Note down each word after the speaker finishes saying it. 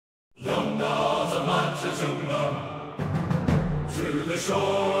Montezuma to the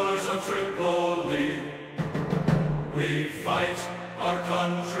shores of Tripoli. We fight our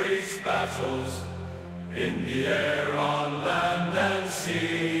country's battles in the air, on land and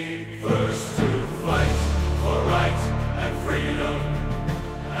sea. First to fight for right and freedom,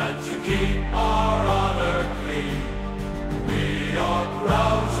 and to keep our honor clean. We are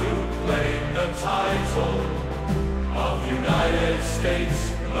proud to claim the title of United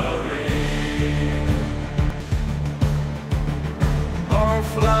States Marine. Our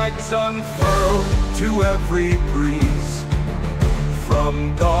flags unfurled to every breeze.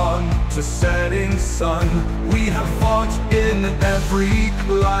 From dawn to setting sun, we have fought in every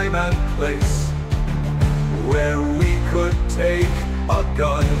clime and place where we could take a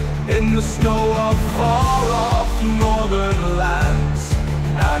gun. In the snow of far-off northern lands,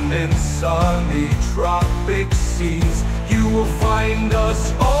 and in sunny tropic seas, you will find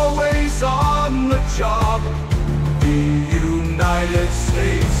us always on the job, the United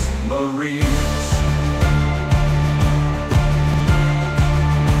States Marines.